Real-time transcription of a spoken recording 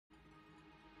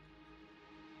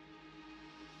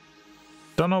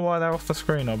Don't know why they're off the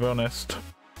screen, I'll be honest.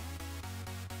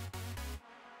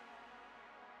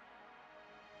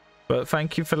 But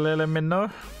thank you for letting me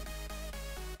know.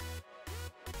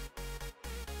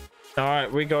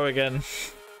 Alright, we go again.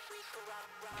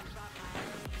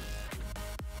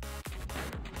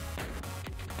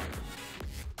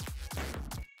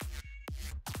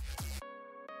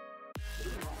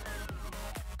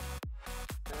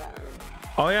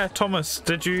 Oh yeah, Thomas,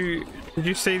 did you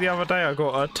see the other day I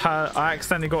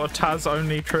accidentally got a Taz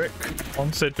only trick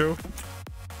on Sigil?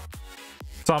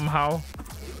 Somehow.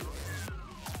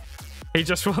 He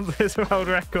just wants his world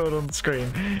record on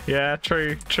screen. Yeah,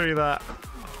 true that.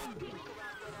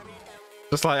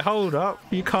 Just like, hold up,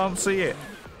 you can't see it.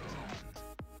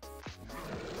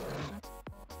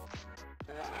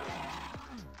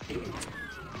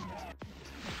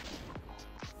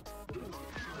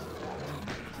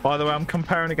 By the way, I'm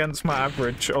comparing against my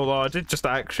average, although I did just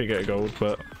actually get a gold,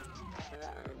 but...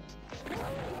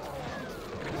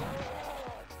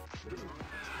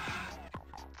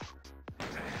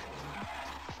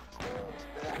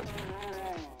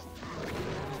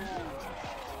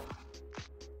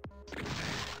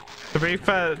 To be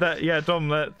fair, yeah, Dom,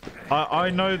 that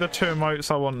I know the 2 emotes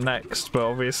I want next, but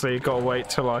obviously you gotta wait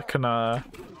till I can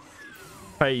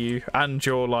pay you, and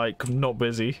you're like not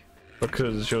busy,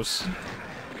 because you're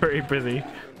pretty busy.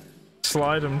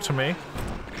 Slide them to me.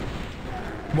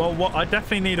 Well, what I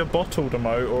definitely need a bottled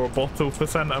emote or a bottle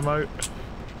percent emote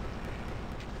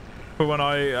for when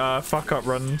I fuck up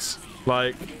runs.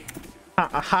 Like,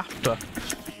 I have to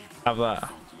have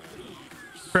that.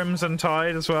 Crimson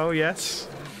Tide as well, yes.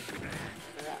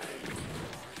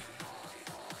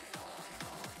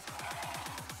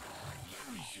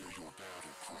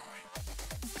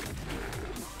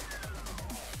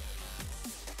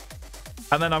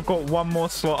 And then I've got one more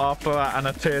slot after that and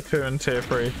a tier 2 and tier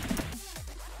 3.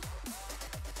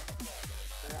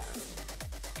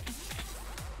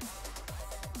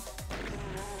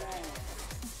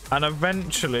 And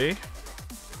eventually,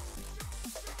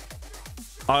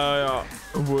 I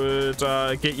would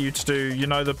get you to do, you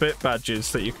know, the bit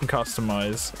badges that you can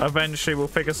customize. Eventually we'll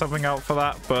figure something out for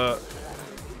that, but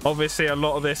obviously a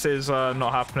lot of this is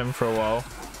not happening for a while.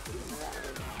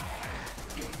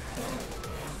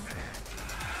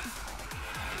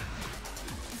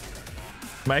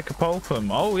 Make a poll for them.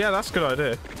 Oh yeah, that's a good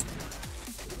idea.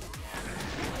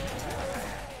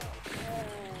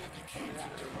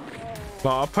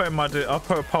 But I'll put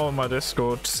a poll in my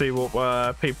Discord to see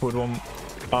what people would want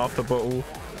after bottle.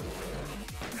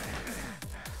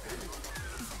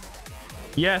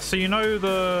 Yeah, so you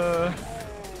know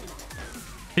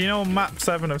on map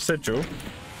 7 of Sigil,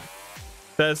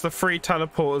 there's the 3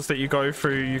 teleporters that you go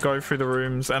through the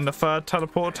rooms, and the 3rd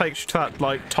teleporter takes you to that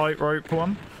like tightrope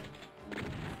one,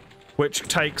 which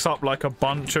takes up like a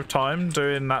bunch of time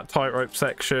doing that tightrope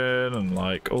section and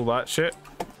like all that shit.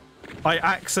 I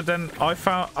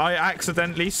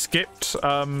accidentally skipped.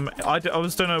 I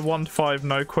was doing a 1-5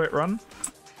 no quit run,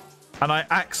 and I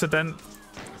accidentally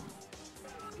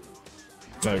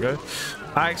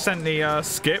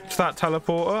skipped that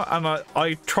teleporter, and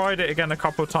I tried it again a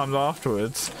couple of times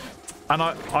afterwards, and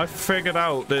I figured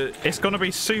out that it's going to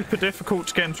be super difficult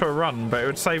to get into a run, but it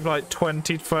would save like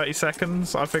 20 to 30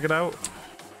 seconds, I figured out.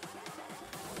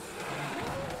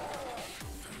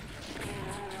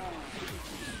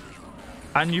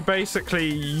 And you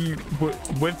basically,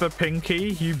 with the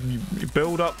pinky, you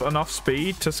build up enough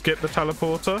speed to skip the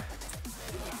teleporter.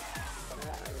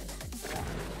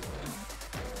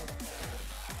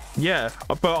 Yeah,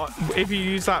 but if you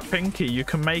use that pinky, you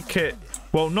can make it,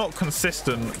 well, not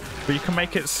consistent, but you can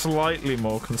make it slightly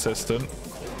more consistent.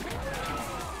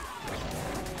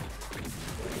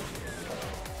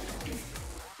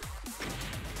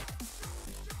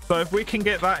 So if we can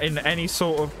get that in any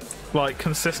sort of like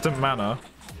consistent manner,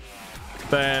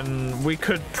 then we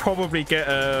could probably get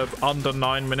a under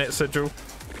 9 minute Sigil.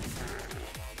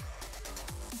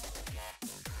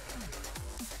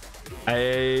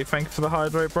 Hey, thank you for the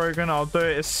hydrate, Brogan. I'll do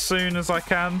it as soon as I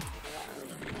can.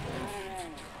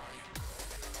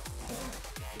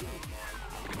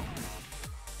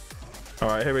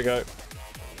 Alright, here we go.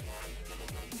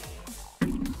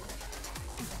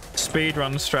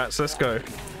 Speedrun strats, let's go.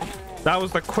 That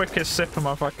was the quickest sip of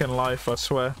my fucking life, I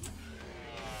swear.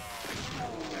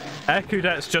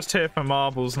 Ekudet's just here for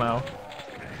marbles now.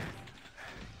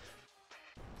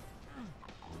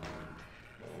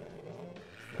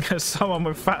 Someone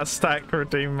with fat stack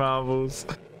redeem marbles.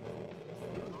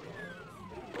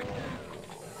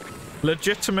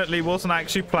 Legitimately wasn't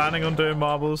actually planning on doing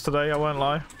marbles today, I won't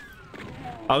lie.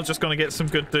 I was just gonna get some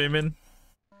good doom in.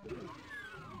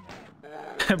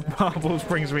 Marbles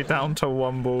brings me down to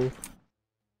 1 ball.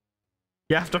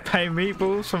 You have to pay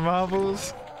meatballs for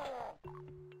marbles?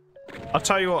 I'll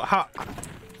tell you what,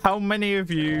 how many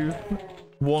of you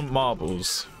want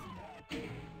marbles?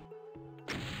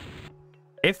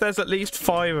 If there's at least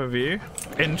 5 of you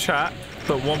in chat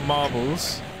that want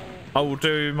marbles, I will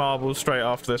do marbles straight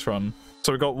after this run.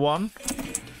 So we got 1.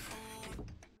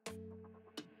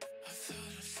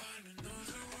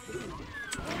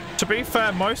 To be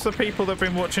fair, most of the people that have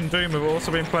been watching Doom have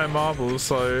also been playing marbles,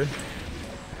 so...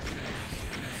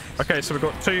 Okay, so we've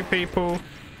got 2 people.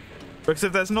 Because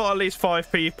if there's not at least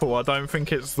 5 people, I don't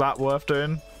think it's that worth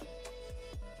doing.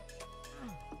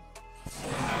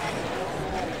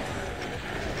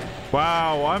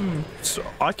 Wow,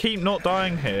 I keep not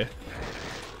dying here.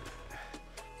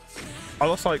 I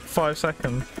lost like 5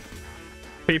 seconds.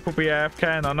 People be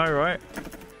AFK, I know, right?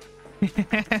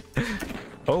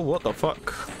 Oh, what the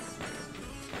fuck?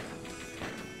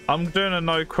 I'm doing a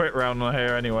no quit round on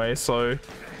here anyway, so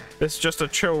this is just a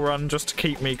chill run just to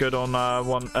keep me good on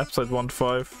episode 1 to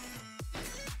 5.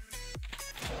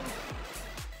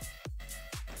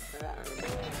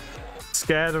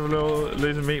 Scared of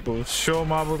losing meatballs. Sure,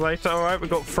 marbles later. All right, we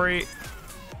got 3.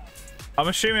 I'm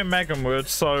assuming Megan would,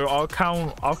 so I'll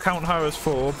count her as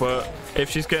 4. But if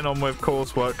she's getting on with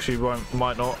coursework, she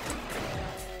might not.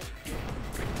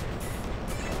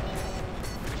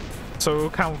 So we'll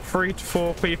count 3 to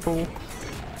 4 people.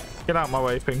 Get out my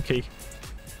way, Pinky.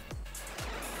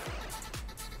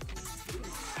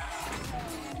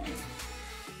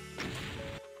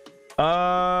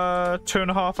 Uh,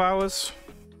 2.5 hours.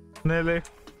 Nearly.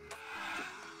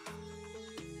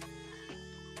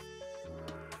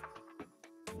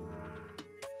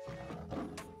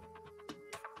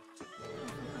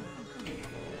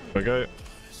 There we go.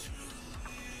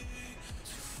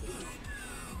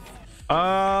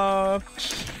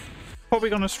 Probably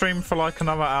gonna stream for like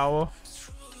another hour.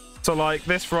 So like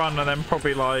this run and then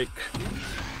probably like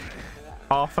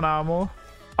half an hour more.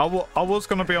 I was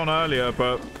gonna be on earlier,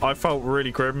 but I felt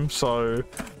really grim, so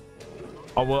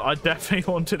I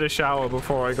definitely wanted a shower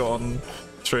before I got on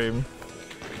stream.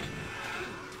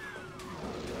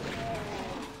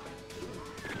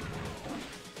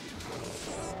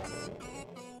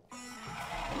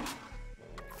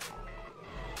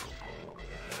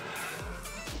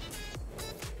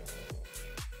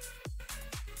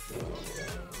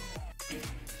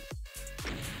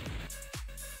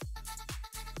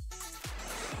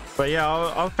 But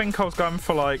yeah, I think I was going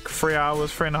for like 3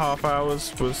 hours, 3.5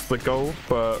 hours was the goal,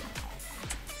 but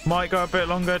might go a bit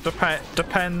longer.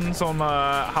 Depends on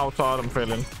how tired I'm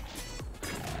feeling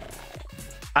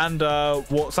and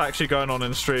what's actually going on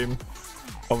in stream,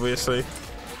 obviously.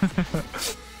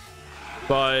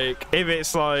 Like if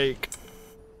it's like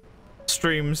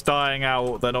streams dying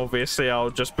out, then obviously I'll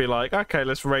just be like, okay,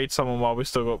 let's raid someone while we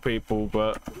still got people.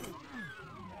 But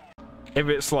if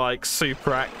it's like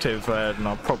super active, then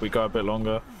I'll probably go a bit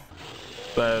longer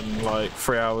than like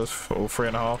 3 hours or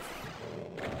 3.5.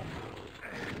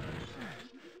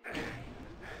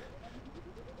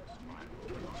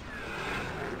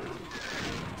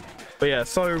 But yeah,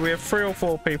 so we have 3 or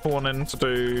 4 people wanting to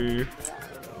do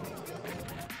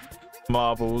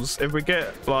marbles. If we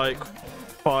get like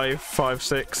 5,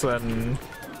 6, then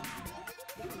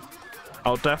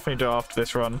I'll definitely do it after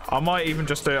this run. I might even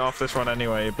just do it after this run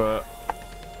anyway, but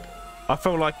I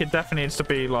feel like it definitely needs to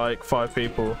be like 5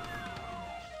 people.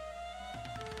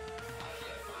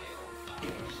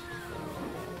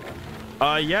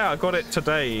 Yeah, I got it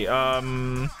today.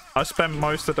 I spent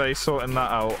most of the day sorting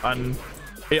that out, and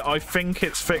I think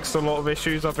it's fixed a lot of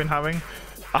issues I've been having.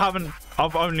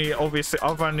 I've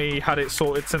only had it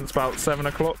sorted since about 7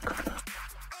 o'clock.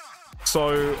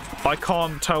 So I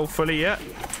can't tell fully yet.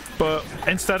 But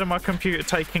instead of my computer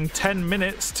taking 10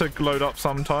 minutes to load up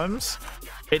sometimes,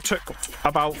 it took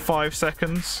about 5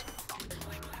 seconds.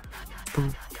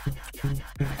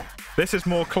 This is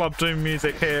more Club Doom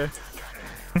music here.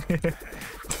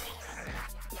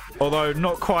 Although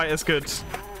not quite as good.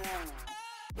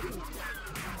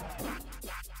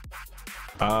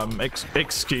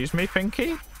 Excuse me,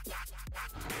 Pinky?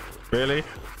 Really?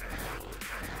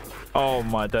 Oh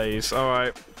my days.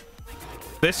 Alright.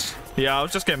 Yeah, I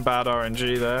was just getting bad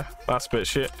RNG there. That's a bit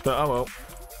shit, but oh well.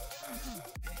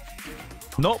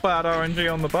 Not bad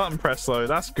RNG on the button press though.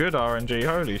 That's good RNG.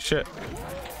 Holy shit.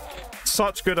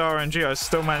 Such good RNG. I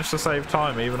still managed to save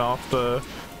time even after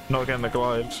not getting the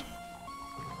glide.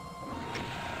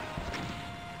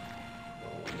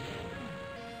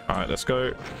 Alright, let's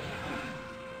go.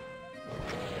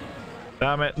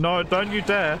 Damn it. No, don't you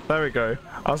dare. There we go.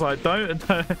 I was like,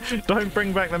 don't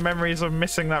bring back the memories of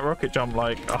missing that rocket jump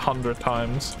like 100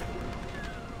 times.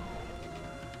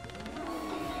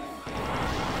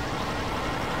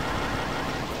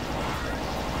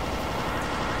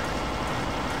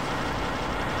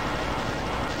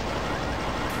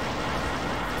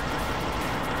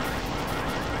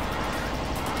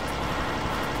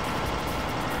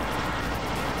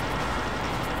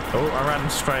 Oh, I ran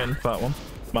straight into that one.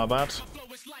 My bad.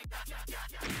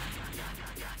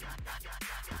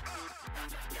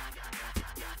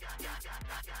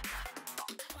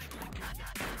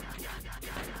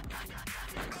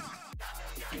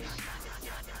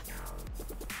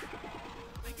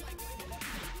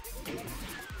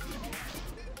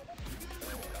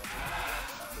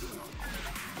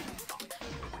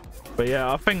 But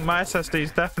yeah, I think my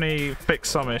SSD's definitely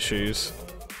fixed some issues.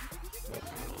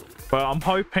 But I'm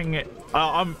hoping it.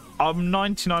 I'm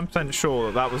 99% sure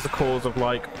that that was the cause of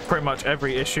like pretty much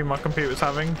every issue my computer's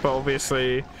having. But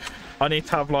obviously, I need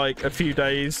to have like a few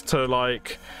days to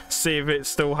like see if it's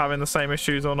still having the same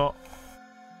issues or not.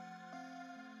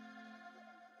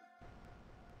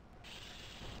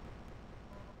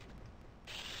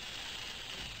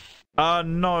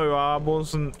 No, I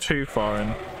wasn't too far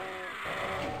in.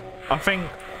 I think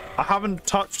I haven't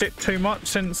touched it too much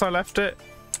since I left it.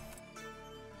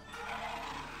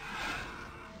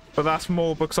 But that's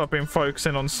more because I've been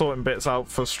focusing on sorting bits out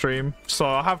for stream. So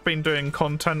I have been doing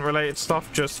content related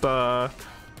stuff, just not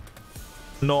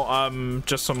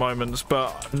just some moments.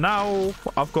 But now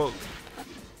I've got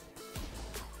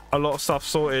a lot of stuff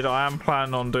sorted. I am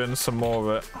planning on doing some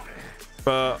more of it.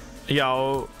 But yeah,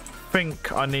 I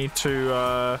think I need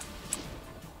to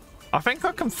I think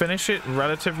I can finish it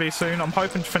relatively soon. I'm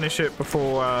hoping to finish it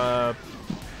before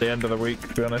the end of the week,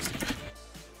 to be honest.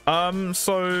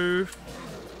 So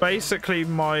basically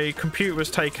my computer was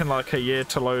taking like a year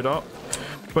to load up,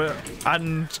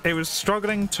 and it was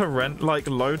struggling to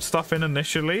load stuff in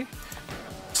initially.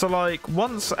 So like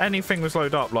once anything was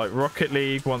loaded up, like Rocket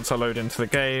League, once I load into the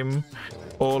game,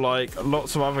 or like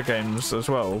lots of other games as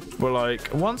well, were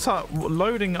like once I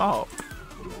loading up,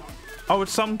 I would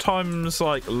sometimes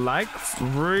like lag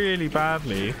really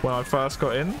badly when I first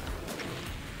got in.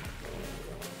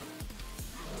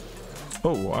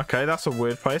 Oh, okay, that's a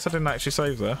weird place. I didn't actually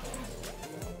save there.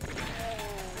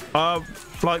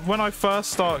 Like when I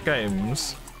first start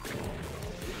games,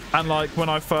 and like when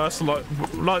I first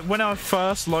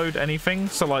load anything,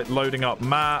 so like loading up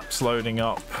maps, loading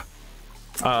up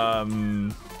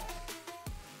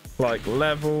like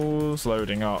levels,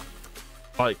 loading up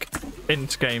like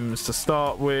into games to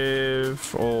start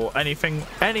with, or anything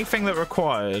that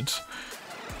required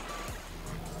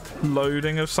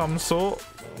loading of some sort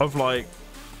of like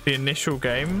the initial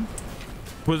game,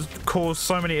 was caused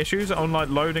so many issues on like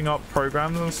loading up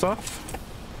programs and stuff,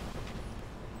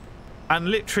 and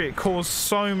literally it caused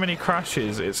so many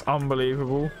crashes. It's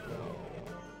unbelievable.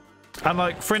 And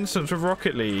like for instance with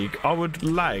Rocket League, I would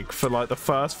lag for like the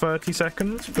first 30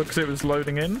 seconds because it was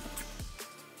loading in,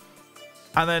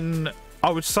 and then I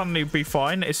would suddenly be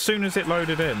fine. As soon as it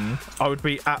loaded in, I would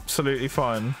be absolutely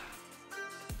fine.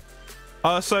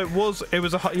 So it was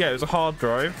a hard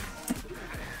drive,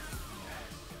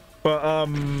 but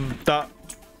that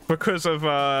because of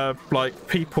like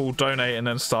people donating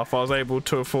and stuff, I was able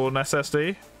to afford an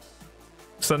SSD.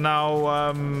 So now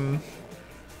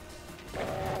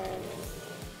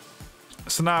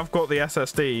I've got the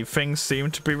SSD. Things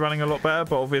seem to be running a lot better,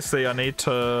 but obviously I need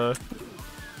to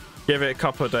give it a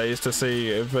couple of days to see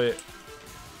if it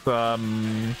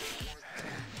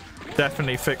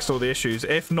definitely fixed all the issues.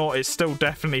 If not, it's still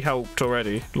definitely helped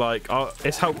already. Like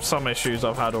it's helped some issues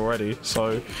I've had already,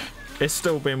 so it's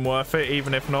still been worth it,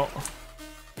 even if not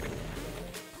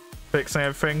fixing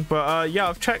everything. But yeah,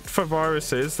 I've checked for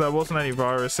viruses. There wasn't any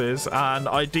viruses, and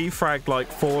I defragged like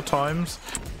 4 times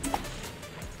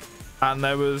and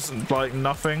there was like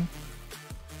nothing.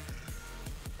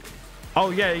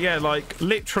 Oh yeah, like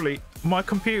literally my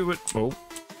computer would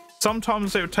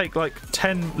sometimes it would take like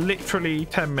literally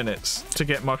 10 minutes to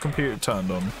get my computer turned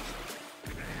on.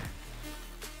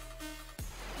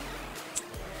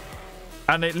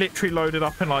 And it literally loaded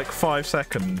up in like 5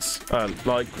 seconds,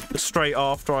 like straight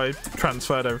after I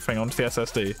transferred everything onto the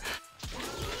SSD.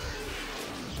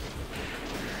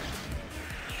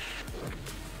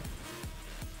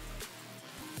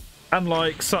 And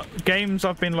like games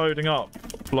I've been loading up,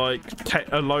 like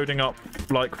are loading up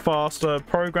like faster.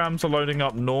 Programs are loading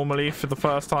up normally for the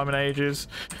first time in ages.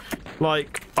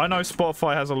 Like I know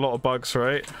Spotify has a lot of bugs,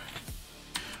 right?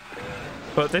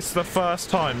 But this is the first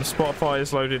time Spotify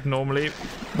is loaded normally.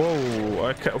 Whoa,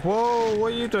 okay. Whoa,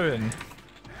 what are you doing?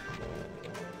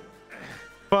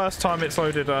 first time it's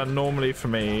loaded normally for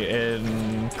me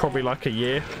in probably like a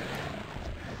year.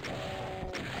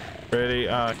 Really?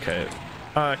 Okay.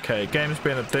 Okay, game's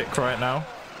being a dick right now.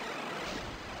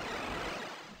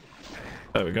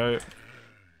 There we go.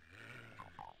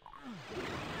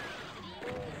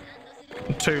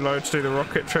 Too low to do the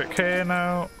rocket trick here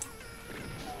now.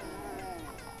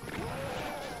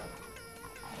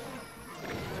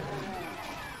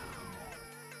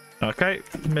 Okay,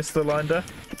 missed the line there.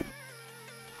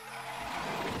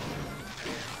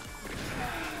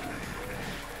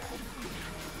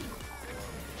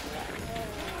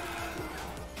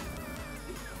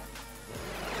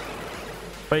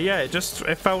 But yeah, it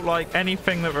felt like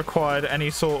anything that required any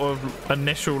sort of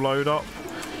initial load up,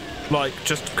 like,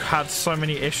 just had so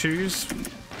many issues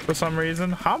for some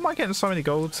reason. How am I getting so many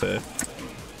golds here?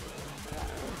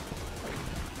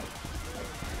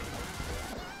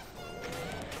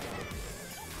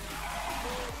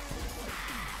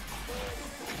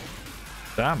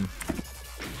 Damn.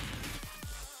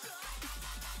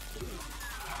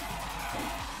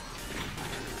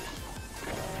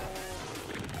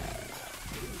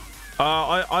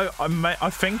 I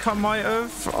think I might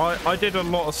have. I did a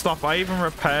lot of stuff. I even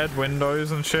repaired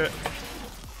windows and shit.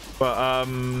 But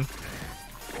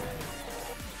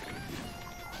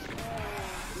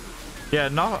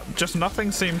yeah, just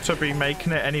nothing seemed to be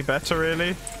making it any better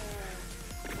really.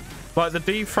 Like the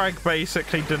defrag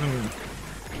basically didn't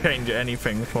change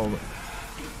anything for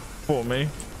me.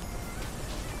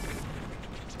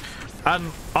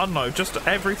 And I don't know, just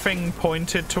everything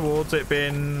pointed towards it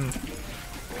being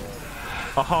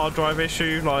a hard drive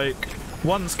issue. Like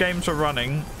once games were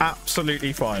running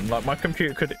absolutely fine, like my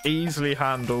computer could easily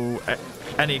handle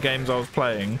any games I was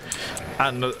playing,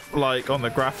 and like on the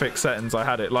graphics settings I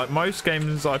had it, like most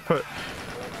games I put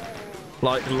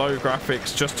like low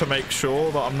graphics just to make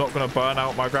sure that I'm not going to burn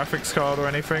out my graphics card or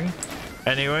anything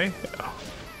anyway.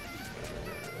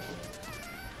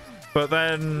 But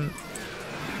then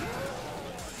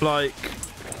like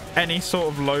any sort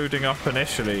of loading up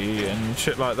initially and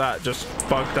shit like that just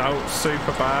bugged out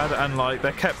super bad, and like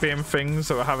there kept being things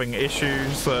that were having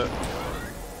issues that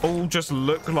all just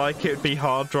looked like it'd be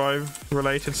hard drive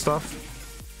related stuff.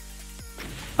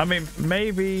 I mean,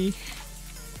 maybe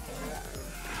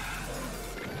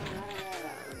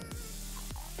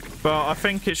but I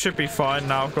think it should be fine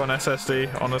now I've got an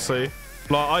SSD, honestly.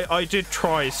 Like I did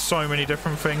try so many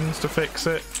different things to fix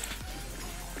it,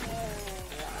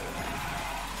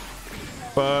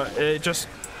 but it just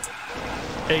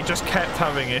kept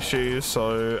having issues.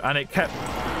 So, and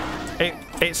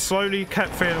it slowly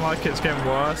kept feeling like it's getting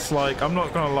worse. Like I'm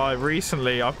not gonna lie,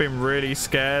 recently I've been really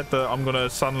scared that I'm gonna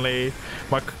suddenly,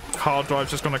 my hard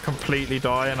drive's just gonna completely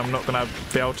die and I'm not gonna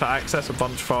be able to access a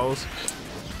bunch of files.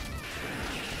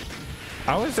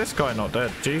 How is this guy not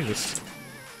dead? Jesus.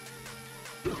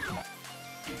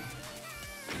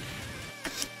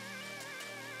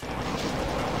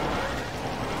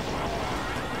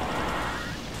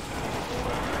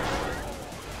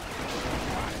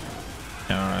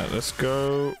 Alright, let's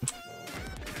go.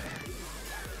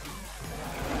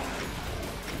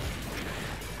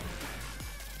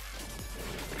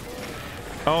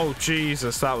 Oh,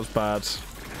 Jesus, that was bad.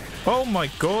 Oh my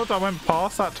god, I went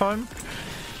past that time.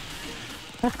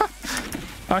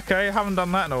 Okay, haven't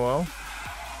done that in a while.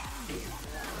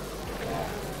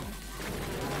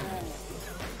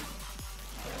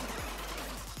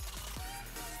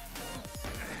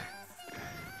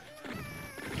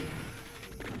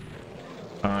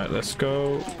 Alright, let's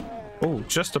go. Oh,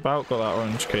 just about got that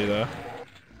orange key there.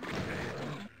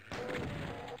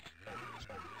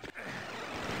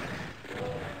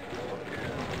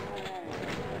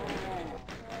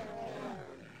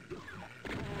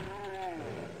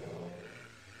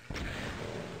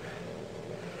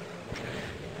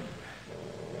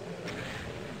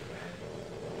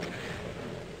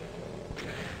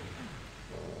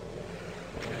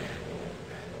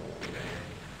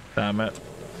 Damn it.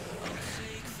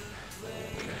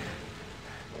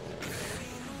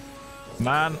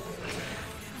 Man.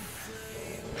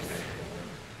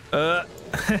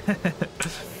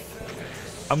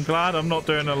 I'm glad I'm not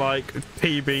doing a like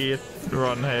PB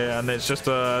run here and it's just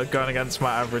going against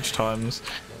my average times,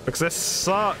 because this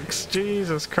sucks.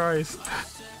 Jesus Christ.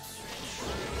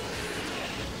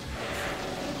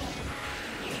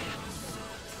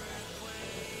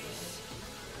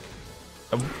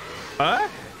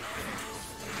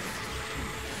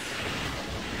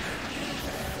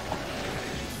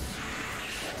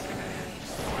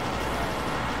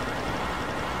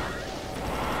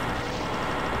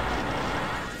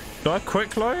 Do I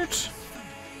quick load?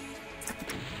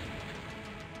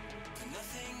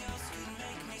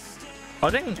 I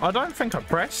don't think I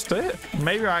pressed it.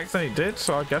 Maybe I accidentally did,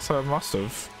 so I guess I must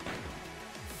have.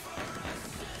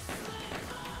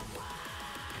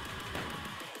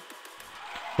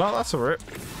 Well, that's a rip.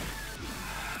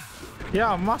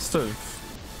 Yeah, I must have.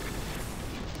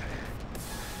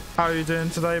 How are you doing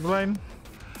today, Blaine?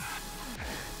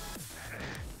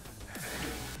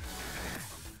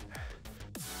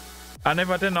 And if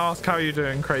I didn't ask how you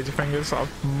doing, Crazy Fingers, I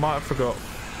might have forgot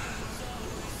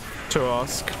to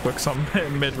ask because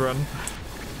I'm mid-run.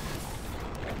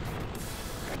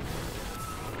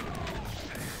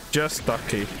 Just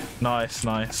ducky. Nice,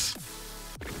 nice.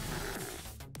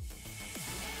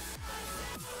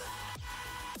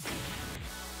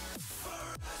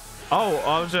 Oh,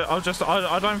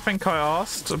 I don't think I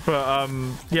asked, but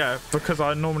yeah, because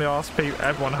I normally ask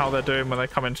everyone how they're doing when they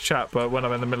come into chat, but when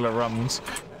I'm in the middle of runs,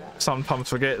 sometimes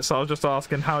forget, so I was just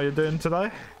asking how you're doing today.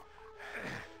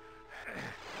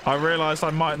 I realised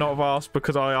I might not have asked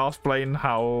because I asked Blaine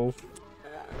how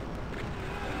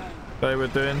they were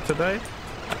doing today.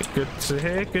 Good to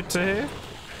hear, good to hear.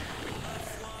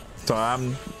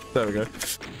 So there we go.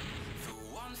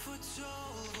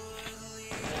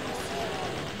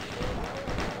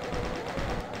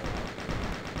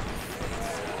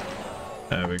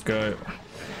 There we go.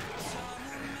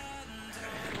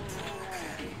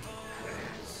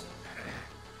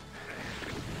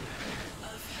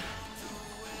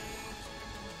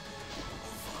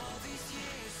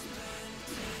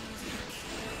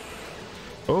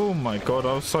 Oh my god,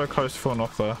 I was so close to falling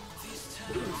off there.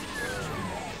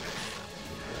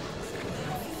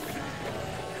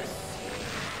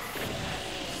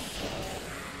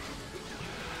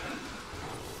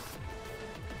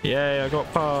 Yay, I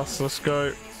got past. Let's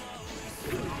go.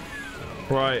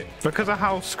 Right, because of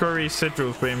how screwy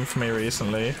Sigil's been for me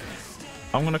recently,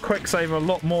 I'm going to quick save a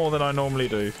lot more than I normally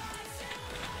do.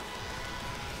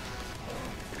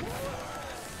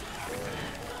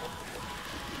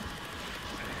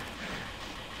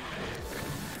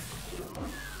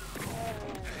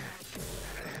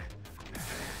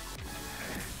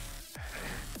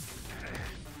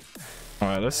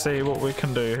 Alright, let's see what we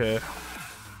can do here.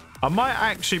 I might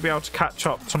actually be able to catch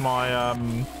up to my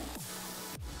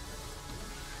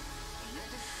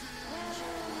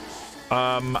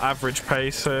average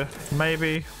pace here,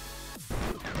 maybe.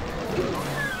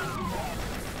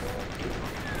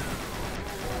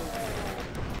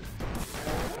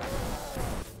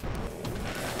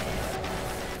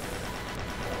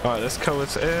 Alright, let's kill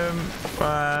this imp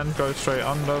and go straight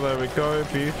under. There we go,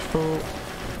 beautiful.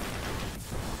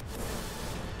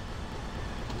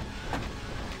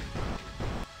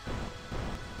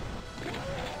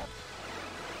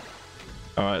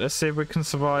 Alright, let's see if we can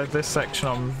survive this section.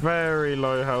 I'm very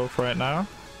low health right now.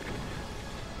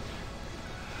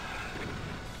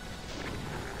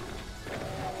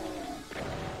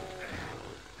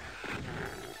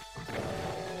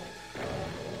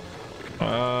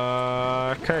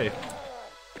 Okay.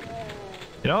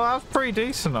 You know, that was pretty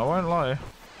decent, I won't lie.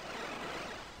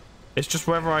 It's just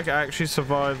whether I can actually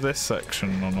survive this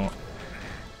section or not.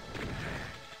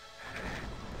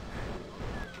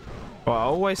 Well, I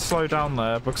always slow down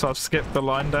there because I've skipped the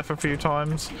line death a few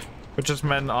times, which has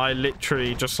meant I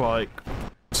literally just like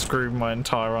screwed my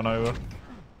entire run over.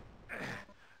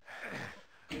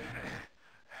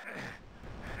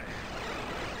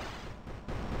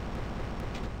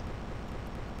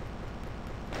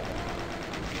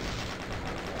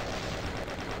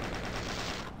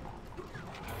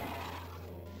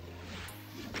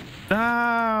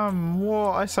 Damn,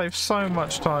 what? I saved so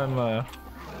much time there.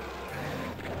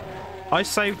 I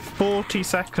saved 40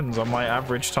 seconds on my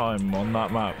average time on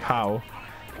that map. How?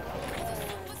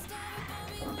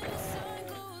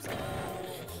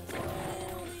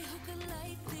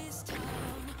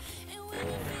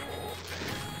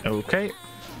 Okay.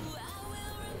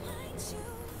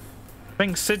 I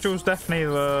think Sigil's definitely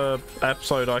the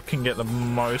episode I can get the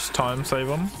most time save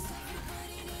on.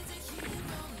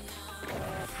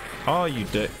 Oh, you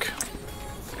dick.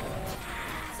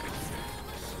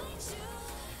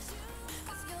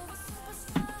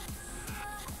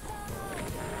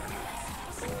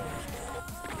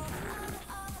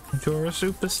 You're a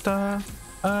superstar.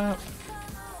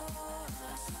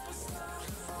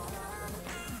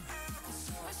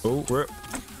 Oh, rip.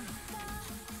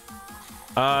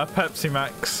 Pepsi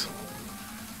Max.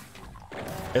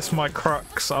 It's my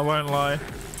crux, I won't lie.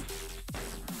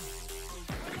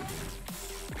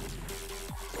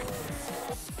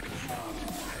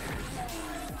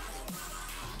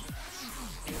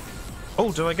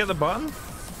 Oh, did I get the button?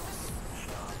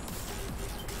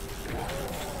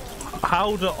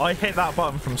 How do I hit that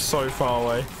button from so far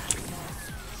away?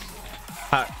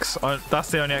 Hacks. That's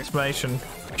the only explanation.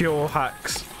 Pure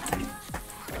hacks.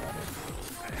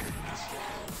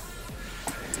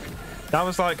 That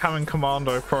was like having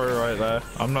Commando Pro right there.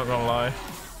 I'm not gonna lie.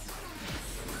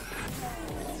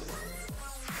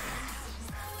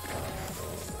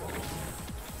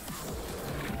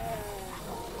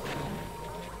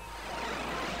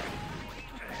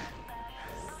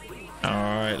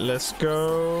 Alright, let's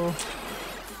go.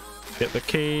 Get the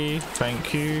key.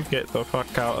 Thank you. Get the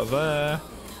fuck out of there.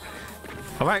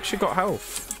 I've actually got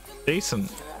health.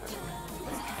 Decent.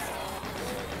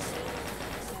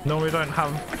 Normally don't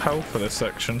have health for this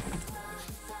section.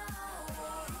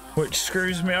 Which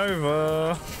screws me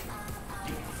over.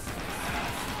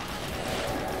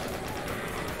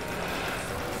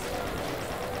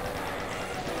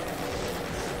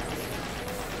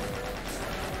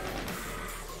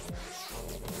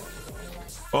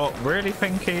 Oh, really,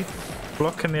 Pinky?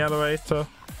 Blocking the elevator?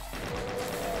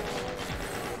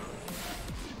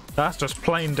 That's just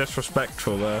plain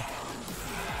disrespectful there.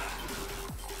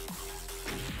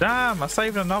 Damn, I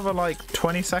saved another like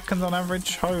 20 seconds on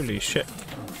average. Holy shit.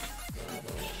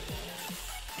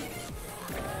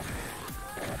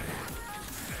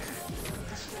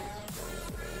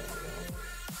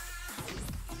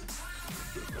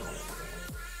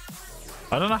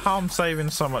 I don't know how I'm saving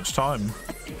so much time.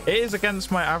 It is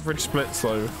against my average splits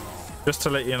though. Just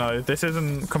to let you know, this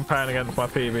isn't comparing against my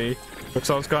PB because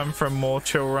I was going for a more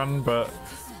chill run, but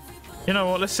you know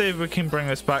what, let's see if we can bring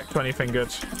this back to anything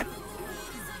good.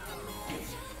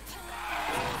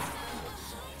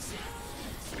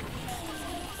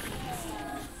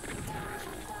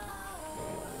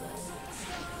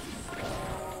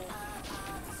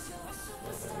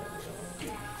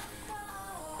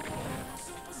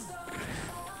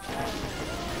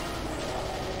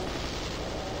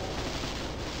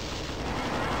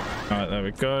 Alright, there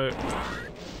we go.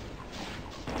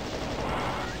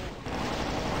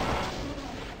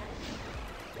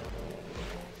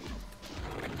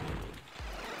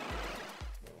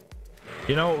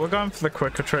 You know what, we're going for the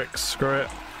quicker tricks, screw it.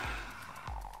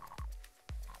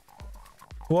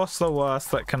 What's the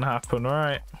worst that can happen,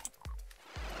 right?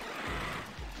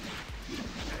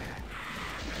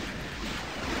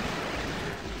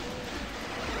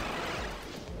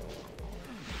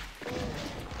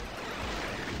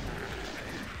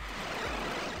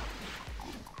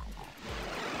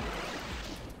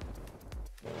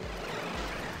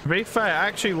 To be fair, it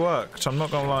actually worked, I'm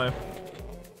not gonna lie.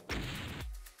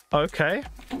 Okay.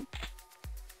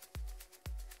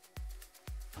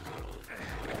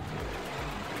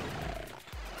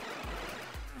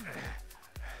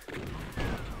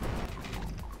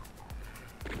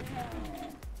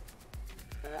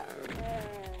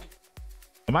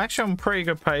 I'm actually on pretty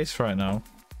good pace right now.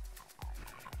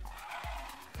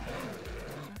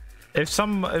 If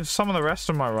some of the rest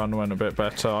of my run went a bit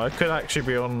better, I could actually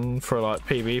be on for like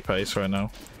PB pace right now.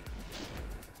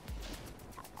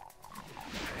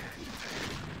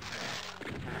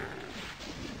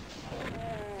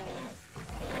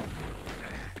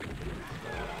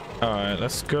 Alright,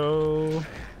 let's go.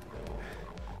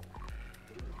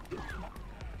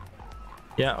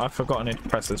 Yeah, I forgot I need to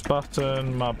press this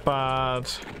button, my bad.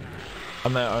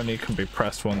 And that only can be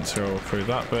pressed once you're through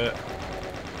that bit.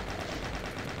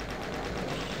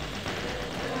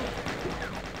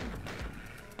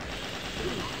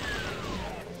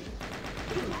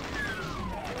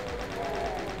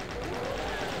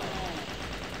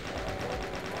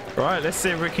 Right, let's see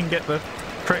if we can get the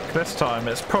trick this time.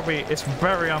 It's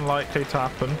very unlikely to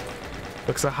happen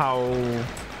because of how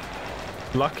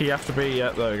lucky you have to be. Yeah,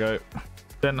 there we go.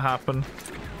 Didn't happen.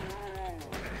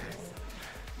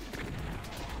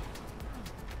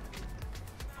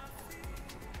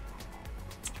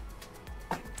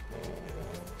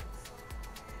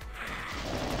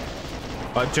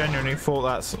 I genuinely thought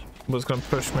that was going to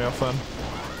push me off then.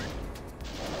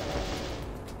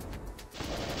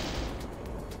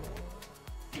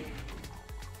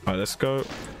 Alright, let's go.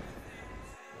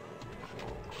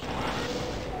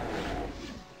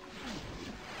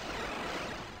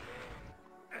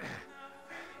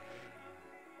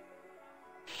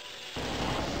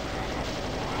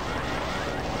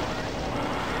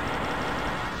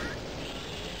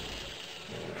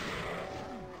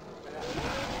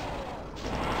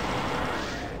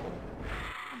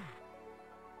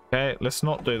 Okay, let's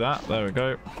not do that. There we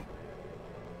go.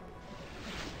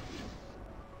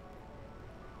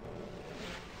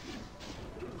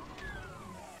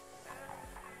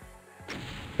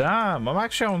 Damn, I'm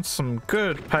actually on some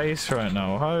good pace right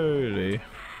now. Holy.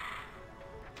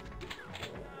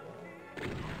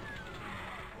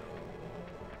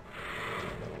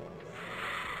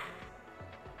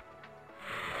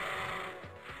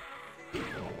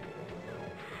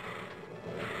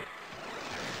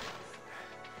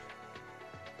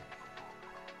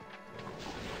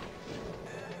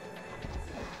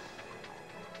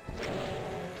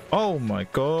 Oh my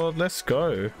god, let's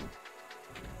go.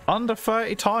 Under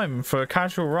 30 time for a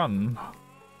casual run.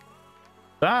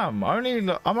 Damn,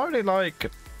 I'm only like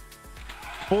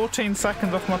 14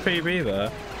 seconds off my PB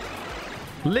there.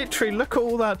 Literally, look at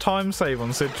all that time save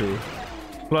on Sigil.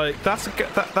 Like,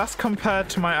 that's compared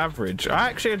to my average. I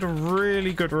actually had a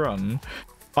really good run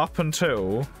up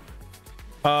until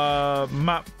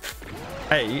map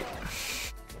 8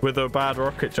 with the bad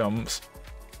rocket jumps.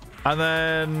 And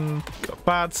then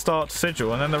bad start to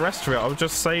Sigil, and then the rest of it I was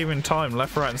just saving time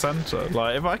left, right and center.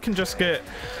 Like, if I can just get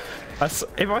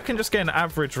an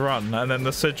average run and then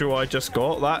the Sigil I just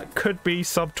got, that could be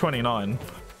sub 29,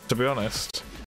 to be honest.